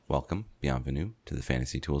Welcome, bienvenue, to the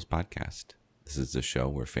Fantasy Tools Podcast. This is the show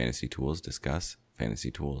where fantasy tools discuss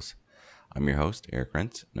fantasy tools. I'm your host, Eric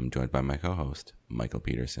Rentz, and I'm joined by my co-host, Michael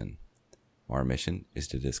Peterson. Our mission is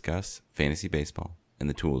to discuss fantasy baseball and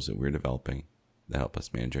the tools that we're developing that help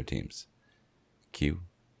us manage our teams. Cue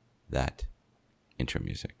that intro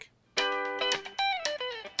music.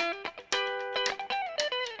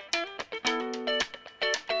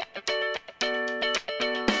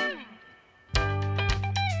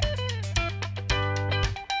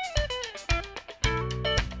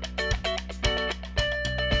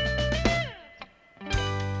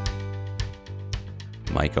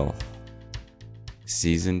 Michael,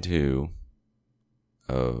 Season 2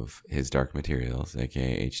 of His Dark Materials,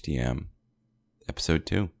 aka HDM, Episode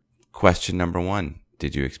 2. Question number 1.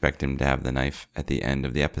 Did you expect him to have the knife at the end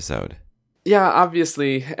of the episode? Yeah,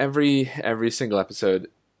 obviously, every single episode,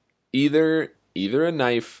 either a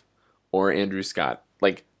knife or Andrew Scott.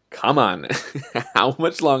 Like, come on. How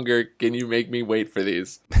much longer can you make me wait for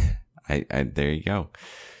these? There you go.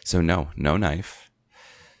 So no knife.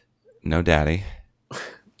 No daddy.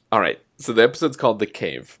 All right, so the episode's called The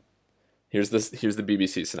Cave. Here's the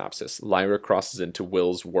BBC synopsis. Lyra crosses into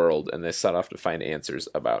Will's world, and they set off to find answers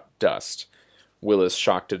about dust. Will is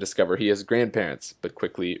shocked to discover he has grandparents, but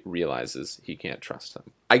quickly realizes he can't trust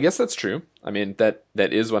them. I guess that's true. I mean, that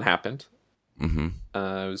is what happened. Mm-hmm.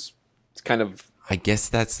 It's kind of... I guess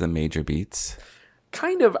that's the major beats.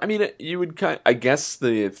 Kind of. I mean, I guess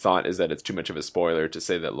the thought is that it's too much of a spoiler to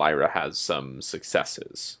say that Lyra has some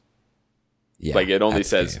successes. Yeah, like it only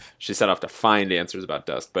says she set off to find answers about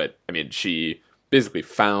dust, but I mean, she basically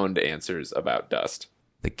found answers about dust.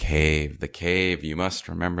 The cave. You must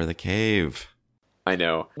remember the cave. I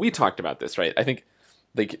know. We talked about this, right? I think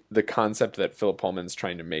like the concept that Philip Pullman's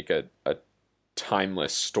trying to make a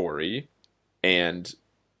timeless story, and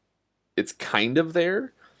it's kind of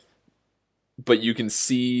there, but you can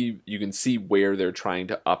see where they're trying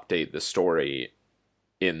to update the story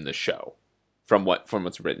in the show from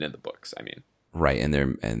what's written in the books. I mean, right, and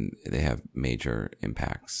they have major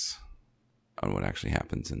impacts on what actually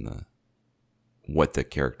happens in what the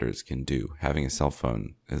characters can do. Having a cell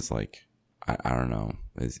phone is like, I don't know,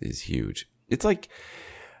 is huge. It's like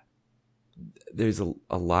there's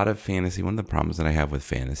a lot of fantasy. One of the problems that I have with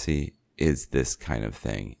fantasy is this kind of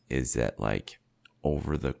thing, is that like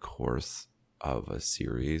over the course of a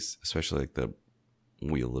series, especially like the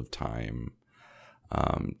Wheel of Time,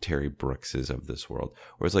 Terry Brookses of this world,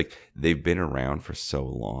 where it's like they've been around for so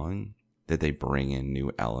long that they bring in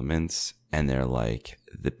new elements, and they're like,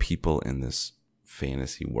 the people in this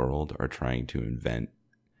fantasy world are trying to invent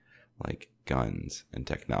like guns and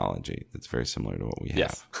technology that's very similar to what we have.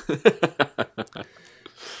 Yes.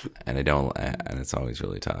 and it's always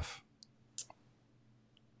really tough.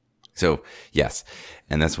 So yes,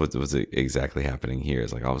 and that's what was exactly happening here.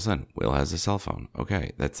 Is like all of a sudden Will has a cell phone.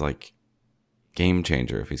 Okay, that's like game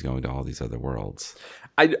changer if he's going to all these other worlds.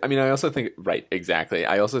 I mean, I also think, right, exactly.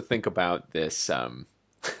 I also think about this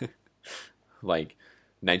like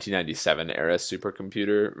 1997 era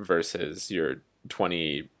supercomputer versus your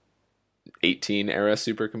 2018 era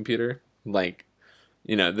supercomputer. Like,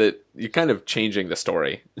 you know, that you're kind of changing the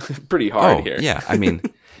story pretty hard here. Yeah, I mean,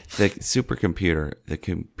 the supercomputer,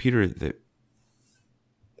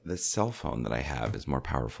 the cell phone that I have is more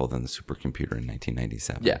powerful than the supercomputer in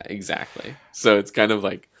 1997. Yeah, exactly. So it's kind of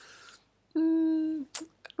like, I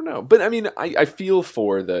don't know. But I mean, I feel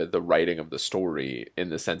for the writing of the story in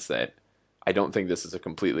the sense that I don't think this is a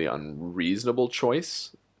completely unreasonable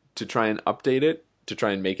choice to try and update it, to try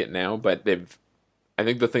and make it now. But I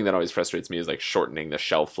think the thing that always frustrates me is like shortening the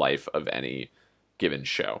shelf life of any given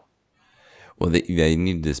show. Well, they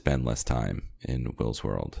need to spend less time in Will's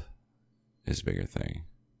world is a bigger thing.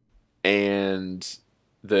 And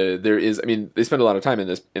they spend a lot of time in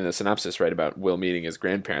the synopsis, right, about Will meeting his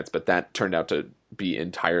grandparents, but that turned out to be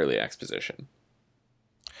entirely exposition.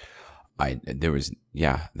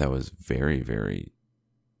 That was very, very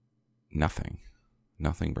nothing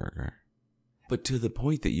burger. But to the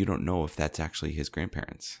point that you don't know if that's actually his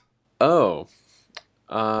grandparents. Oh.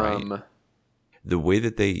 Right? The way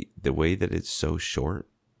that it's so short,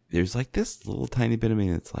 there's like this little tiny bit of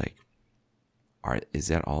me that's like, is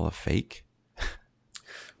that all a fake?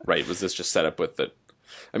 Right. Was this just set up with the...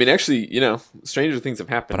 I mean, actually, you know, stranger things have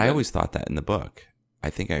happened. But I always thought that in the book. I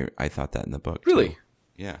think I thought that in the book. Really?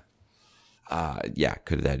 Too. Yeah.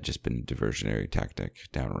 Could that have just been a diversionary tactic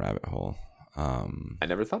down a rabbit hole? I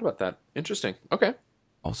never thought about that. Interesting. Okay.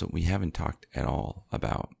 Also, we haven't talked at all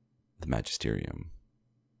about the Magisterium,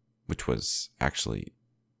 which was actually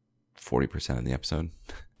 40% of the episode.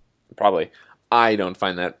 Probably. I don't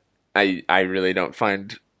find that. I really don't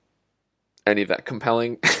find any of that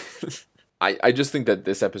compelling. I just think that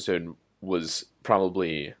this episode was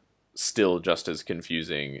probably still just as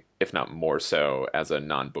confusing, if not more so, as a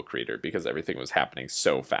non-book reader because everything was happening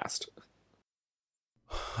so fast.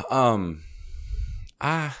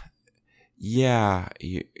 Ah, yeah,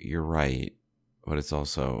 you're right, but it's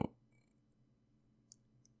also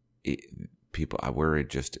people. We're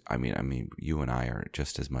just. I mean, you and I are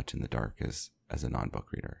just as much in the dark as a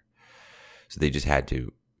non-book reader. So they just had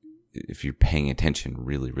to. If you're paying attention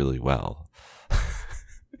really, really well,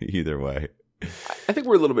 either way. I think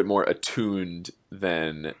we're a little bit more attuned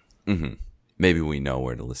than. Mm-hmm. Maybe we know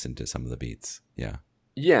where to listen to some of the beats. Yeah.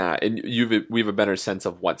 Yeah, and we have a better sense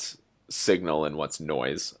of what's signal and what's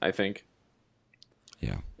noise, I think.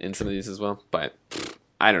 Yeah. In some of these as well, but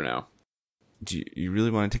I don't know. Do you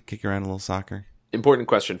really want to kick around a little soccer? Important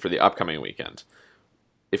question for the upcoming weekend.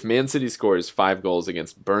 If Man City scores 5 goals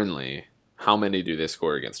against Burnley, how many do they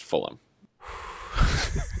score against Fulham?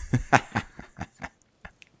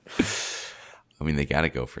 I mean, they got to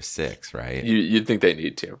go for 6, right? You'd think they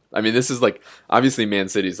need to. I mean, this is like, obviously Man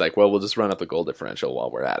City's like, well, we'll just run up the goal differential while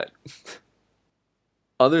we're at it.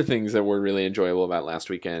 Other things that were really enjoyable about last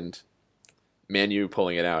weekend, Man U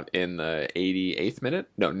pulling it out in the 88th minute?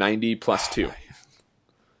 No, 90 plus 2.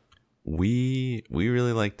 We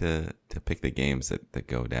really like to pick the games that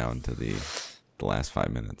go down to the last 5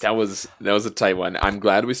 minutes. That was a tight one. I'm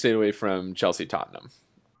glad we stayed away from Chelsea Tottenham.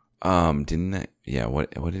 Didn't I? Yeah.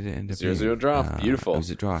 What did it end up 0-0 being? draw. Beautiful. It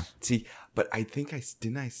was a draw. See, but I think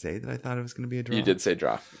didn't I say that I thought it was going to be a draw? You did say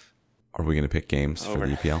draw. Are we going to pick games for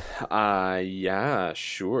the EPL? Yeah,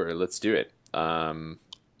 sure. Let's do it. Man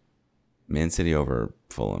City over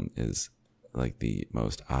Fulham is like the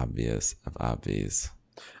most obvious of obvious.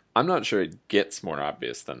 I'm not sure it gets more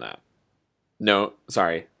obvious than that. No,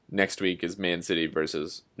 sorry. Next week is Man City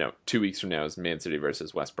versus... No, 2 weeks from now is Man City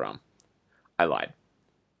versus West Brom. I lied.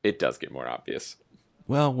 It does get more obvious.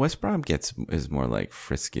 Well, West Brom is more like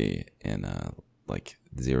frisky in a like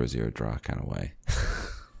 0-0 draw kind of way.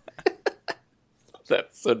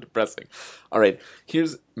 That's so depressing. All right,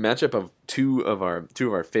 here's matchup of two of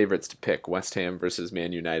our favorites to pick: West Ham versus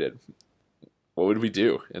Man United. What would we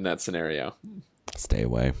do in that scenario? Stay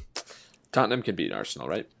away. Tottenham can beat Arsenal,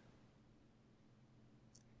 right?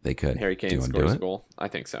 They could. Harry Kane scores a goal. I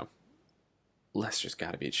think so. Leicester's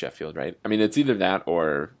got to beat Sheffield, right? I mean, it's either that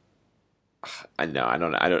or I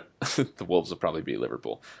don't know. The Wolves will probably beat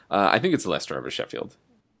Liverpool. I think it's Leicester over Sheffield.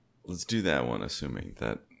 Let's do that one, assuming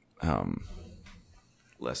that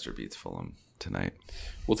Leicester beats Fulham tonight.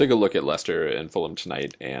 We'll take a look at Leicester and Fulham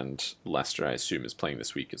tonight, and Leicester, I assume, is playing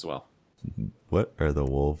this week as well. What are the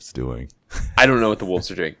Wolves doing? I don't know what the Wolves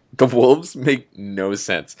are doing. The Wolves make no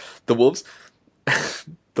sense. The Wolves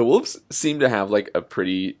seem to have like a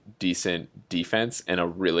pretty decent defense and a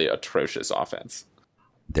really atrocious offense.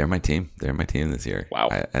 They're my team. They're my team this year. Wow.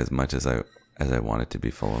 As much as I want it to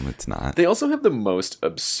be Fulham, it's not. They also have the most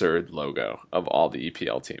absurd logo of all the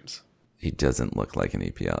EPL teams. He doesn't look like an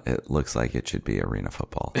EPL. It looks like it should be arena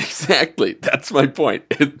football. Exactly. That's my point.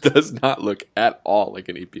 It does not look at all like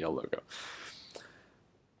an EPL logo.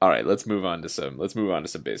 All right, let's move on to some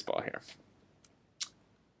baseball here.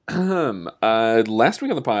 Last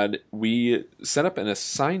week on the pod, we set up an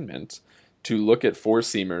assignment to look at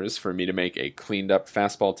four-seamers for me to make a cleaned up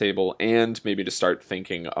fastball table and maybe to start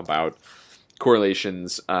thinking about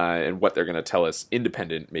correlations and what they're going to tell us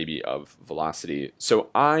independent maybe of velocity. So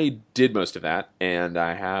I did most of that and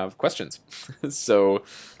I have questions. So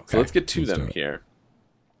let's get to them here.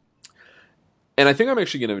 And I think I'm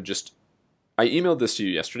actually going to I emailed this to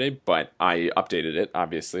you yesterday, but I updated it.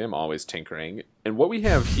 Obviously, I'm always tinkering. And what we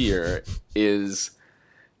have here is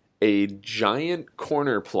a giant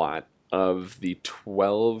corner plot of the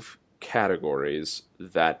 12 categories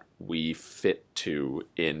that we fit to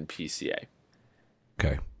in PCA.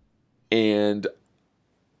 Okay. And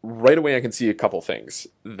right away I can see a couple things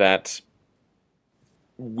that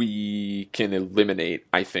we can eliminate,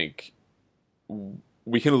 I think.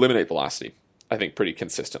 We can eliminate velocity, I think, pretty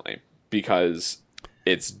consistently because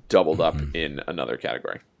it's doubled up in another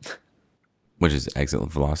category. Which is exit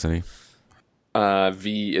velocity?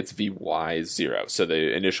 It's Vy0, so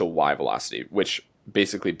the initial Y velocity, which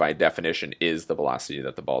basically by definition is the velocity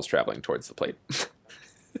that the ball is traveling towards the plate.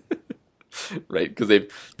 Right? Because they've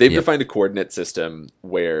defined a coordinate system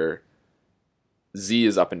where Z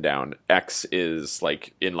is up and down, X is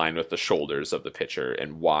like in line with the shoulders of the pitcher,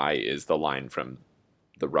 and Y is the line from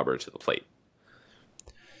the rubber to the plate.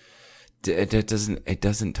 It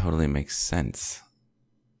doesn't totally make sense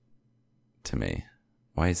to me.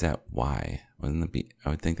 Why is that Y? Wouldn't it be?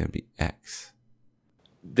 I would think that'd be X.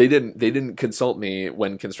 they didn't consult me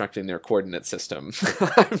when constructing their coordinate system.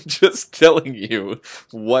 I'm just telling you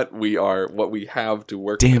what we have to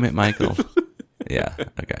work Damn with. it, Michael. Yeah.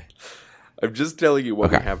 Okay. I'm just telling you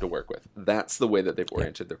what we have to work with. That's the way that they've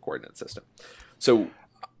oriented their coordinate system. So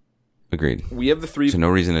agreed. We have the three. So no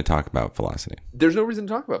reason to talk about velocity. There's no reason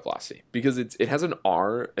to talk about velocity because it has an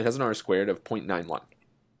r. It has an r squared of 0.91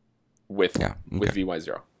 with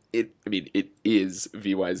vy0. It is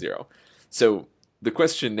vy0. So the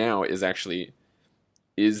question now is actually,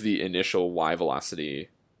 is the initial y velocity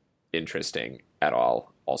interesting at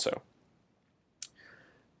all? Also,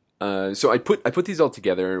 so I put these all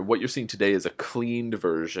together. What you're seeing today is a cleaned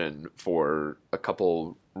version for a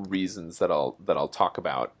couple reasons that I'll talk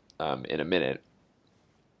about in a minute.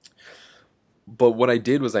 But what I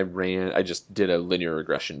did was I just did a linear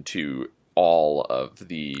regression to all of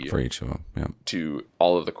the for each of them, to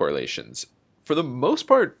all of the correlations. For the most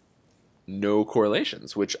part, no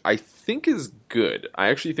correlations, which I think is good. I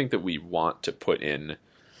actually think that we want to put in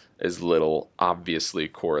as little obviously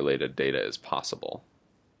correlated data as possible.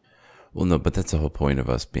 Well, no, but that's the whole point of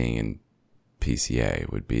us being in PCA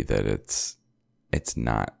would be that it's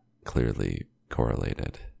not clearly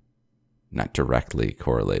correlated, not directly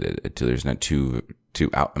correlated. There's not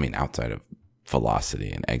outside of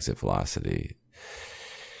velocity and exit velocity.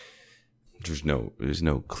 There's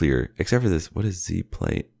no clear, except for this. What is Z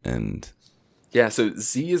plate and? Yeah, so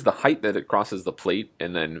Z is the height that it crosses the plate,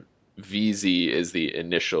 and then VZ is the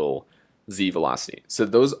initial Z velocity. So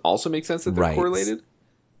those also make sense that they're correlated.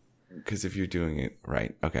 Because if you're doing it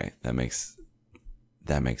right, okay, that makes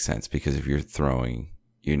sense. Because if you're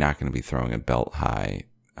not going to be throwing a belt high,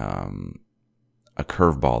 a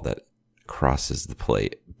curveball that crosses the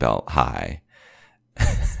plate belt high.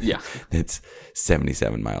 Yeah, it's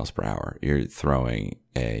 77 miles per hour. You're throwing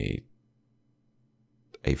a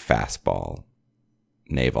fastball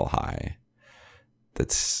navel high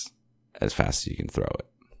that's as fast as you can throw it,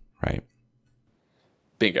 right?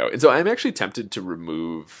 Bingo. And so I'm actually tempted to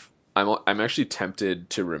remove. I'm actually tempted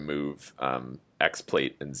to remove X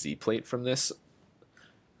plate and Z plate from this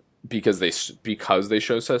because they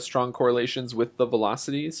show such strong correlations with the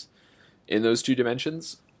velocities in those two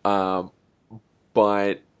dimensions.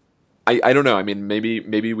 But I don't know. I mean,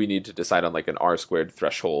 maybe we need to decide on like an r squared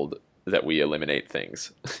threshold that we eliminate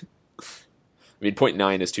things. I mean,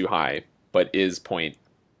 0.9 is too high, but is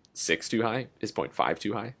 0.6 too high? Is 0.5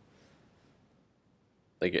 too high?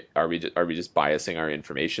 Like, are we just biasing our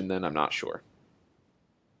information then? I'm not sure.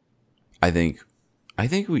 I think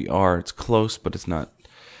we are. It's close, but it's not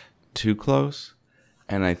too close.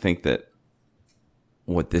 And I think that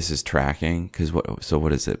what this is tracking, because what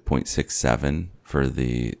is it? 0.67 for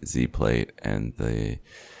the Z plate and the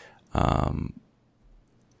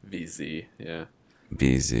VZ, yeah.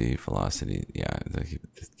 VZ velocity, yeah. They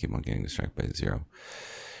keep on getting distracted by 0.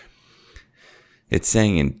 It's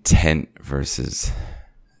saying intent versus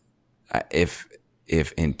if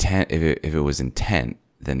it was intent,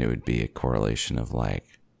 then it would be a correlation of like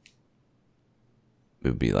it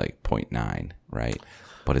would be like 0.9, right?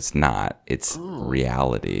 But it's not. It's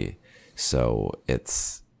reality, so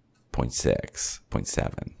it's 0.6,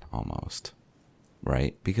 0.7 almost,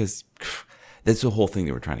 right? Because that's the whole thing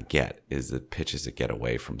that we're trying to get is the pitches that get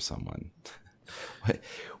away from someone.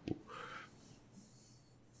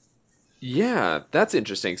 Yeah, that's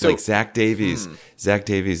interesting. So like Zach Davies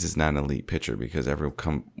is not an elite pitcher because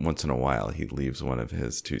once in a while he leaves one of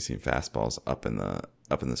his two-seam fastballs up in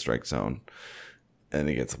the strike zone, and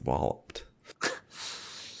he gets walloped.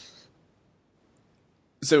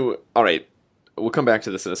 So, all right, we'll come back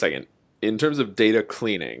to this in a second. In terms of data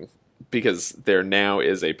cleaning, because there now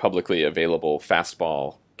is a publicly available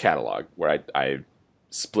fastball catalog where I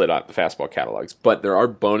split out the fastball catalogs, but there are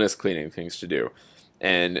bonus cleaning things to do,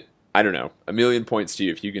 and I don't know, a million points to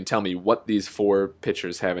you if you can tell me what these 4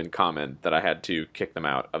 pitchers have in common that I had to kick them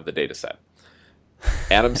out of the data set.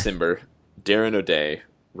 Adam Cimber, Darren O'Day,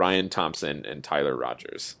 Ryan Thompson, and Tyler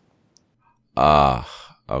Rogers.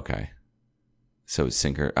 Okay. So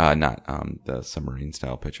sinker, not the submarine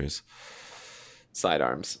style pitchers.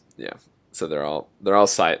 Sidearms, yeah. So they're all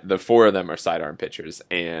side. The 4 of them are sidearm pitchers,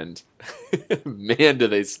 and man, do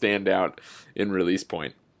they stand out in release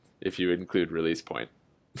point if you include release point.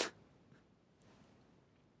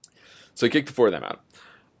 So I kicked the 4 of them out.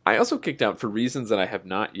 I also kicked out, for reasons that I have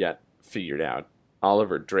not yet figured out,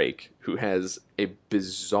 Oliver Drake, who has a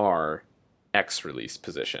bizarre X release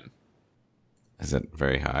position. Is it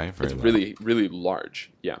very high? Very it's low? really, really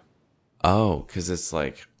large. Yeah. Oh, because it's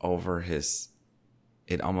like over his.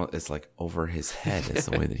 It's like over his head. Is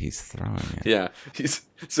the way that he's throwing it. Yeah.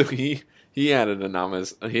 He had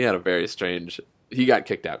a very strange he got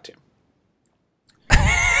kicked out too.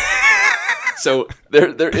 So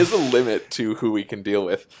there is a limit to who we can deal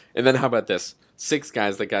with. And then how about this? 6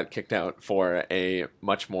 guys that got kicked out for a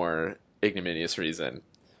much more ignominious reason.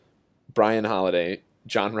 Brian Holiday,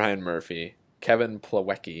 John Ryan Murphy, Kevin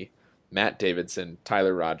Plawecki, Matt Davidson,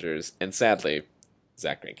 Tyler Rogers, and sadly,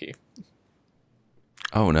 Zach Greinke.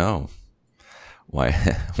 Oh no. Why?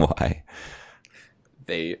 Why?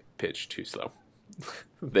 They pitch too slow.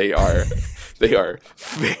 They are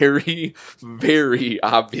very, very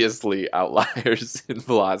obviously outliers in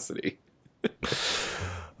velocity.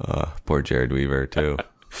 Poor Jared Weaver too.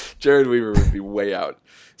 Jared Weaver would be way out.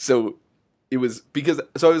 So it was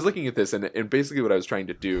so I was looking at this, and basically what I was trying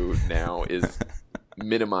to do now is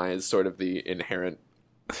minimize sort of the inherent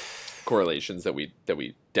correlations that we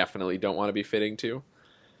definitely don't want to be fitting to.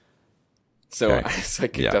 So Okay. I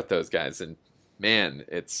kicked out those guys, and man,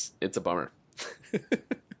 it's a bummer.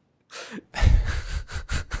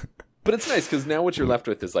 But it's nice because now what you're left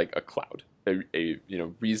with is like a cloud, a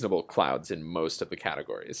reasonable clouds in most of the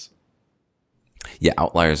categories. Yeah,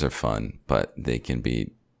 outliers are fun, but they can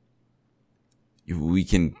be. We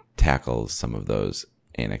can tackle some of those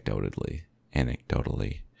anecdotally. And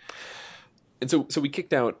so we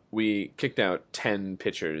kicked out 10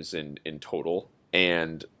 pitchers in total,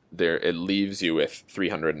 and it leaves you with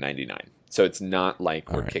 399. So it's not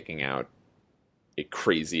like we're kicking out a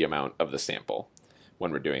crazy amount of the sample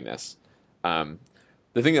when we're doing this. The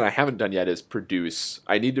thing that I haven't done yet is produce.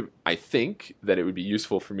 I think that it would be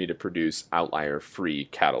useful for me to produce outlier-free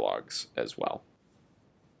catalogs as well.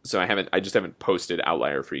 So I just haven't posted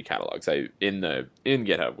outlier-free catalogs. In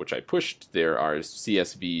GitHub, which I pushed, there are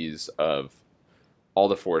CSVs of all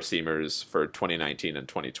the four-seamers for 2019 and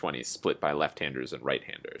 2020 split by left-handers and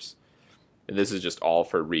right-handers. And this is just all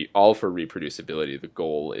for reproducibility. The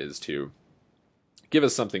goal is to give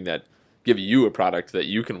you a product that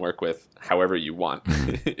you can work with however you want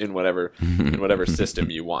in whatever system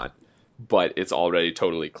you want, but it's already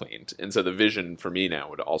totally cleaned. And so the vision for me now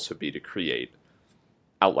would also be to create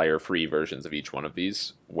outlier-free versions of each one of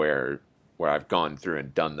these where I've gone through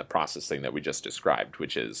and done the processing that we just described,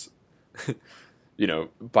 which is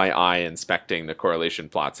by eye inspecting the correlation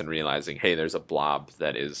plots and realizing, hey, there's a blob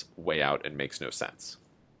that is way out and makes no sense.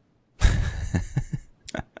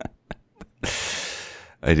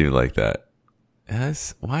 I do like that.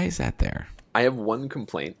 Yes. Why is that there? I have one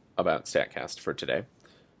complaint about StatCast for today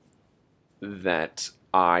that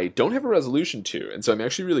I don't have a resolution to, and so I'm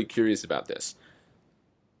actually really curious about this.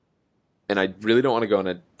 And I really don't want to go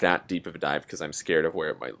into that deep of a dive because I'm scared of where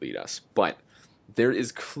it might lead us. But there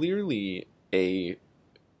is clearly a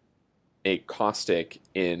caustic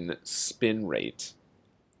in spin rate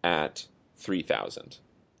at 3,000.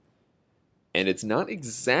 And it's not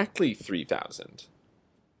exactly 3,000,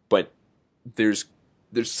 but there's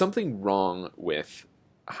something wrong with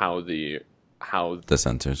how the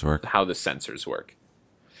sensors work.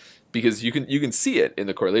 Because you can see it in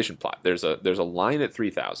the correlation plot. There's a line at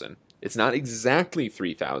 3,000. It's not exactly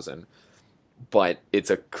 3,000, but it's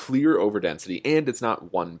a clear overdensity, and it's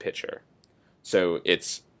not one pitcher. So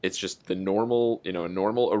it's just the normal, a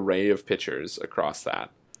normal array of pitchers across that.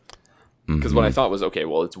 Because what I thought was, okay,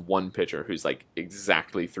 well, it's one pitcher who's like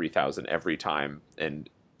exactly 3,000 every time and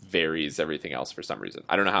varies everything else for some reason.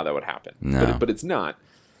 I don't know how that would happen, but it's not.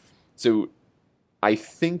 So I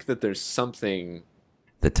think that there's something.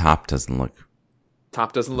 The top doesn't look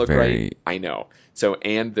right. I know. So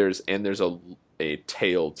and there's a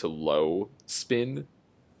tail to low spin.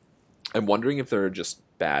 I'm wondering if there are just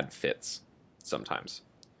bad fits sometimes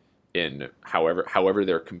in however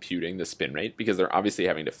they're computing the spin rate, because they're obviously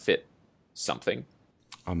having to fit something.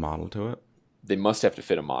 A model to it? They must have to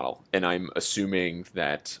fit a model. And I'm assuming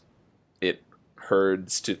that it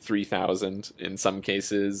herds to 3,000 in some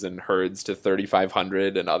cases and herds to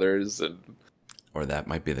 3,500 in others. Or that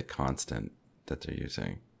might be the constant that they're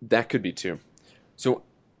using. That could be too. So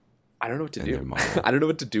I don't know what to do. I don't know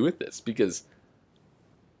what to do with this, because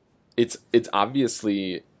it's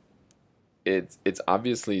obviously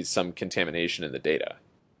some contamination in the data.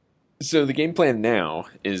 So the game plan now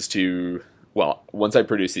is to, well, once I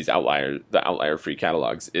produce these outlier-free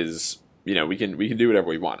catalogs, is, we can do whatever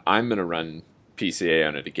we want. I'm going to run PCA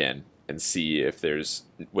on it again and see if there's,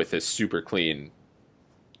 with this super clean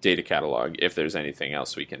data catalog, if there's anything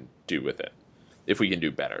else we can do with it, if we can do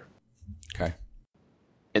better. Okay.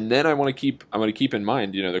 And then I want to keep in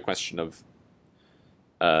mind, the question of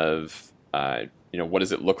what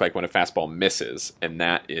does it look like when a fastball misses, and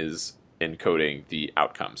that is encoding the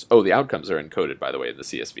outcomes. Oh, the outcomes are encoded, by the way, in the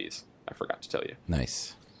CSVs. I forgot to tell you.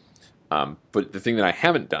 Nice. But the thing that I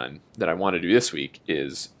haven't done that I want to do this week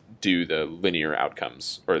is do the linear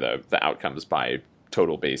outcomes or the outcomes by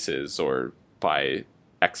total bases or by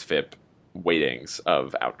XFIP weightings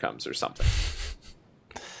of outcomes or something.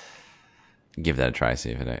 Give that a try,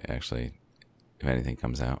 see if if anything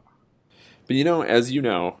comes out. But as you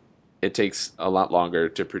know, it takes a lot longer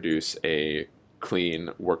to produce a clean,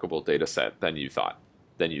 workable data set than you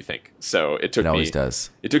think. So it always does.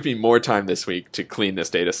 It took me more time this week to clean this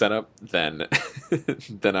data set up than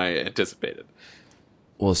than I anticipated.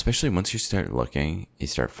 Well, especially once you start looking, you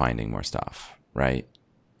start finding more stuff, right?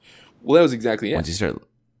 Well, that was exactly it. Once you start,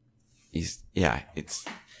 you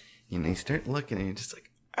start looking and you're just like,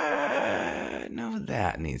 no,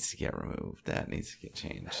 that needs to get removed. That needs to get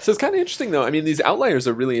changed. So it's kind of interesting, though. I mean, these outliers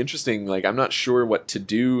are really interesting. Like, I'm not sure what to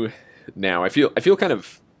do now. I feel kind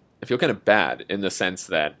of bad in the sense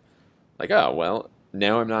that, like, oh well,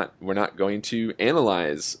 now we're not going to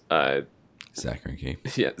analyze Zach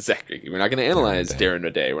Greinke. Yeah, Zach Greinke. We're not going to analyze Darren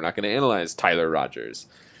O'Day. We're not going to analyze Tyler Rogers.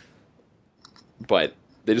 But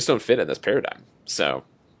they just don't fit in this paradigm. So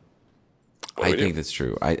I think that's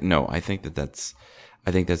true. I think that's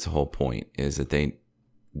the whole point, is that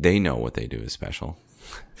they know what they do is special.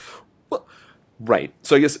 Well, right.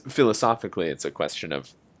 So I guess philosophically, it's a question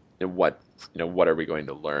of what are we going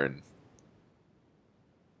to learn?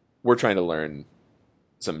 We're trying to learn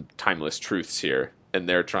some timeless truths here, and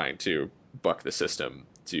they're trying to buck the system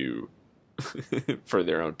for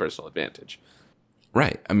their own personal advantage.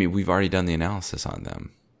 Right. I mean, we've already done the analysis on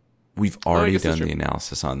them. We've already done the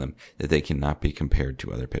analysis on them that they cannot be compared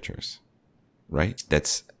to other pitchers. Right?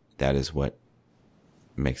 That is what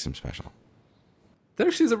makes them special. That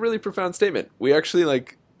actually is a really profound statement. We actually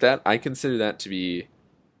like that. I consider that to be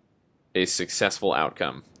a successful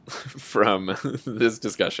outcome from this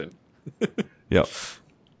discussion. Yep.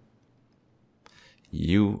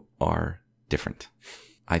 You are different.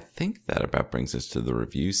 I think that about brings us to the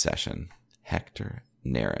review session. Hector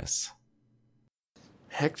Neris.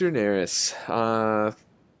 Hector Neris.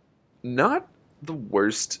 Not the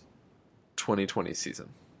worst 2020 season.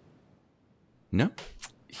 No.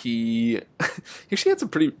 He actually had some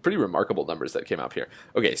pretty remarkable numbers that came up here.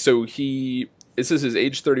 Okay, so this is his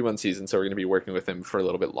age 31 season, so we're going to be working with him for a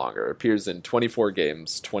little bit longer. Appears in 24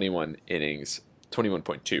 games, 21 innings,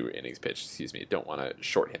 21.2 innings pitched, excuse me. Don't want to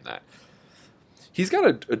short him that. He's got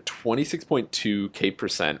a 26.2 K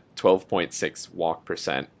percent, 12.6 walk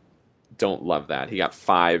percent. Don't love that. He got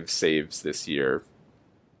 5 saves this year.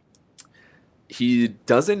 He's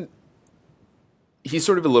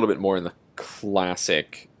sort of a little bit more in the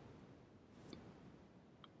classic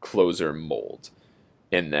closer mold,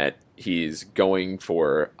 in that he's going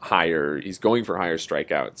for higher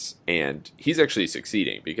strikeouts, and he's actually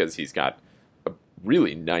succeeding because he's got a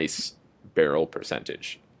really nice barrel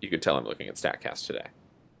percentage. You could tell I'm looking at StatCast today.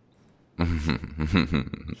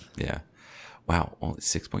 Yeah. Wow. Only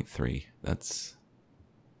 6.3. That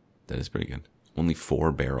is pretty good. Only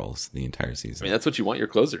 4 barrels the entire season. I mean, that's what you want your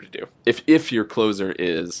closer to do. If your closer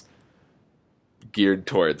is geared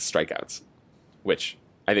towards strikeouts, which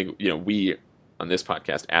I think, we on this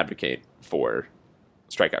podcast advocate for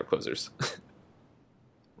strikeout closers.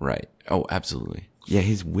 Right. Oh, absolutely. Yeah,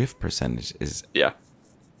 his whiff percentage is... Yeah.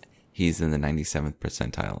 He's in the 97th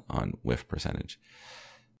percentile on whiff percentage.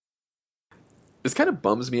 This kind of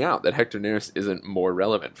bums me out that Hector Neris isn't more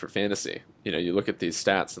relevant for fantasy. You look at these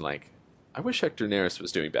stats and like, I wish Hector Neris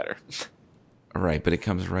was doing better. Right, but it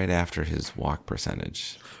comes right after his walk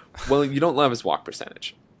percentage. Well, you don't love his walk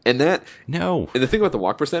percentage. And No. And the thing about the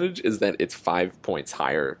walk percentage is that it's 4 points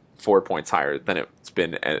higher than it's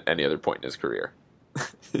been at any other point in his career.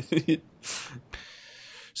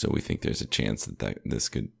 So we think there's a chance that this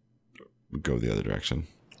could go the other direction.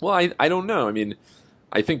 Well, I don't know. I mean,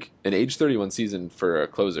 I think an age 31 season for a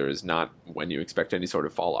closer is not when you expect any sort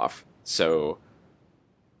of fall off. So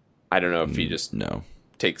I don't know if he just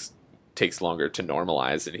takes longer to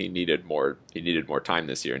normalize, and he needed more time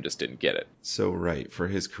this year and just didn't get it. So right, for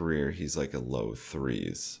his career, he's like a low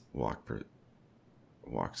 3s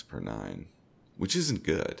walks per 9, which isn't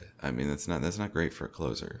good. I mean, that's not great for a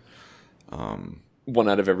closer. 1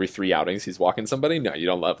 out of every 3 outings he's walking somebody? No, you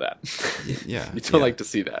don't love that. Yeah. You don't like to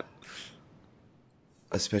see that.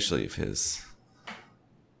 Especially if his...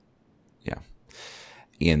 Yeah.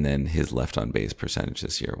 And then his left on base percentage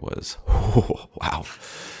this year was... wow.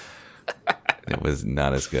 It was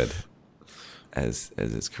not as good as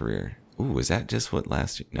his career. Ooh, is that just what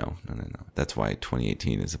last year? No. That's why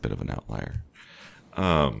 2018 is a bit of an outlier.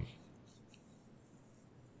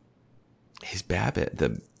 His BABIP,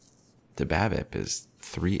 the BABIP is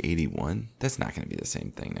 381. That's not going to be the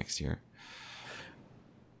same thing next year.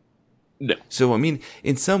 No. So, I mean,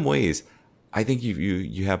 in some ways, I think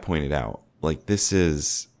you have pointed out, like, this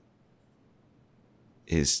is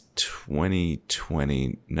his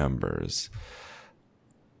 2020 numbers,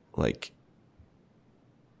 like,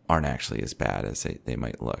 aren't actually as bad as they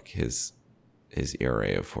might look. His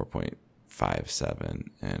ERA of 4.57,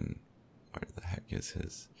 and where the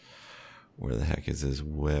heck is his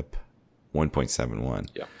WHIP? 1.71.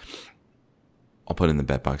 Yeah. I'll put it in the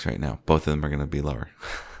bet box right now. Both of them are going to be lower.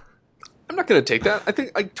 I'm not going to take that. I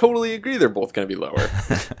think I totally agree they're both going to be lower.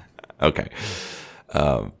 Okay.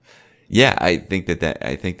 Yeah, I think that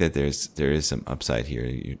there is some upside here.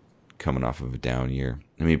 You're coming off of a down year.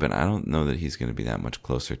 I mean, but I don't know that he's going to be that much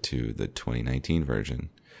closer to the 2019 version,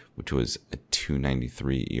 which was a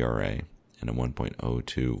 2.93 ERA and a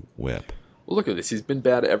 1.02 WHIP. Well, look at this. He's been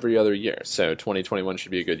bad every other year, so 2021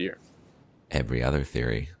 should be a good year. Every other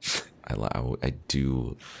theory. I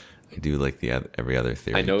do like the every other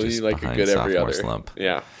theory. I know you like a good every other slump.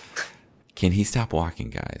 Yeah. Can he stop walking,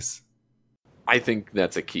 guys? I think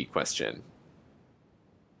that's a key question.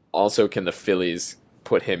 Also, can the Phillies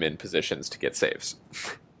put him in positions to get saves?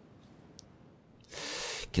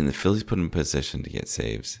 Can the Phillies put him in position to get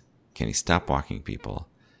saves? Can he stop walking people?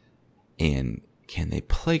 And can they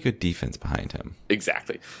play good defense behind him?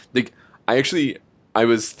 Exactly. Like, I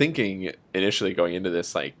was thinking initially going into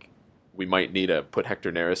this, like, we might need to put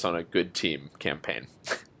Hector Neris on a good team campaign.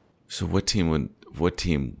 So what team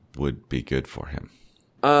would be good for him?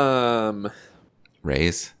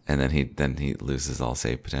 Rays, and then he loses all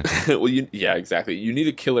save potential. Well, yeah, exactly. You need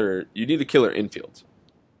a killer infield,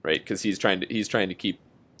 right? Because he's trying to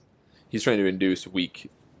induce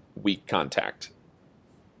weak contact.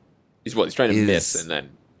 He's trying to miss and then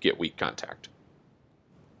get weak contact.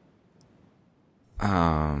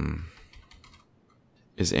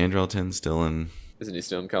 Is Andrelton still in? Isn't he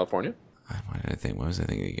still in California? What was I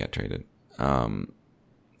thinking he got traded?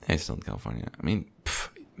 He's still in California. I mean,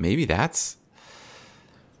 maybe that's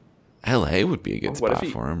LA would be a good spot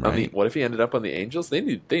for him, right? What if he ended up on the Angels? They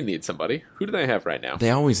need somebody. Who do they have right now?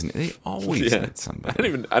 They always need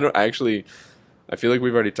somebody. I feel like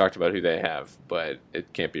we've already talked about who they have, but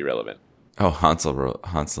it can't be relevant. Oh, Hansel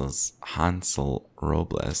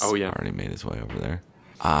Robles. Oh, yeah. Already made his way over there.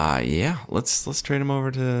 Yeah, let's trade him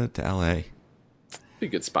over to LA. Be a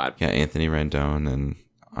good spot. Yeah, Anthony Rendon and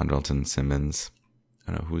Andrelton Simmons.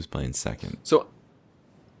 I don't know who's playing second. So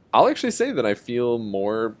I'll actually say that I feel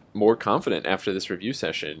more confident after this review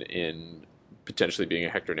session in potentially being a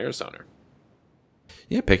Hector Neris owner.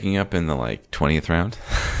 Yeah, picking up in the 20th round.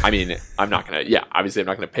 I mean, obviously I'm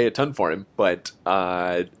not gonna pay a ton for him, but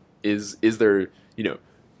is there,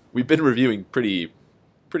 we've been reviewing pretty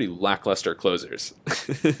lackluster closers.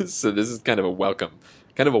 So this is kind of a welcome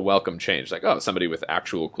change. Like, somebody with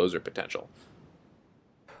actual closer potential.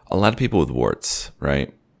 A lot of people with warts,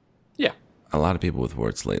 right? Yeah. A lot of people with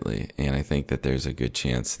warts lately. And I think that there's a good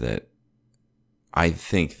chance that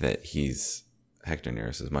Hector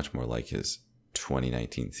Neris is much more like his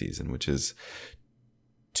 2019 season, which is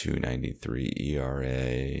 2.93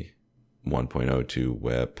 ERA, 1.02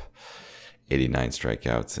 WHIP, 89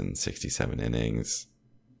 strikeouts in 67 innings,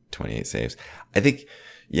 28 saves. I think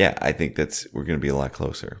we're going to be a lot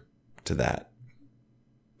closer to that.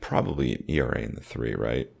 Probably an ERA in the 3,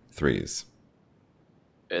 right? 3s.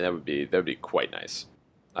 And that would be quite nice.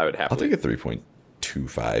 I would happily. I'll take a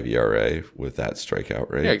 3.25 ERA with that strikeout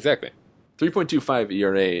rate. Yeah, exactly. 3.25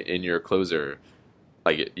 ERA in your closer.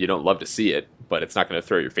 Like, you don't love to see it, but it's not going to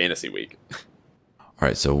throw your fantasy week. All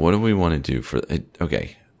right, so what do we want to do for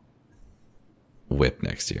okay. WHIP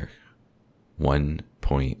next year.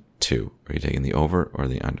 1.2. Are you taking the over or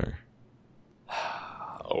the under?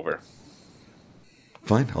 Over.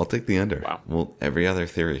 Fine, I'll take the under. Wow. Well, every other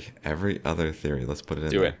theory. Let's put it in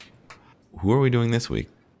Do there. it. Who are we doing this week?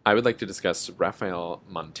 I would like to discuss Rafael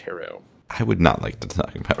Montero. I would not like to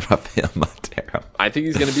talk about Rafael Montero. I think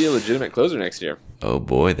he's going to be a legitimate closer next year. Oh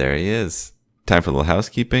boy, there he is. Time for a little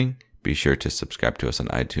housekeeping. Be sure to subscribe to us on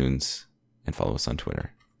iTunes and follow us on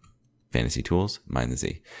Twitter. Fantasy Tools, Mind the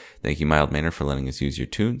Z. Thank you, Mild Manner, for letting us use your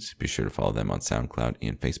tunes. Be sure to follow them on SoundCloud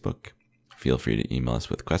and Facebook. Feel free to email us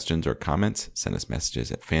with questions or comments. Send us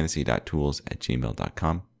messages at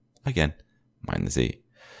fantasy.tools@gmail.com. Again, Mind the Z.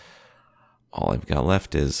 All I've got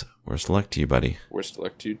left is worst of luck to you, buddy. Worst of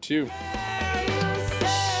luck to you, too.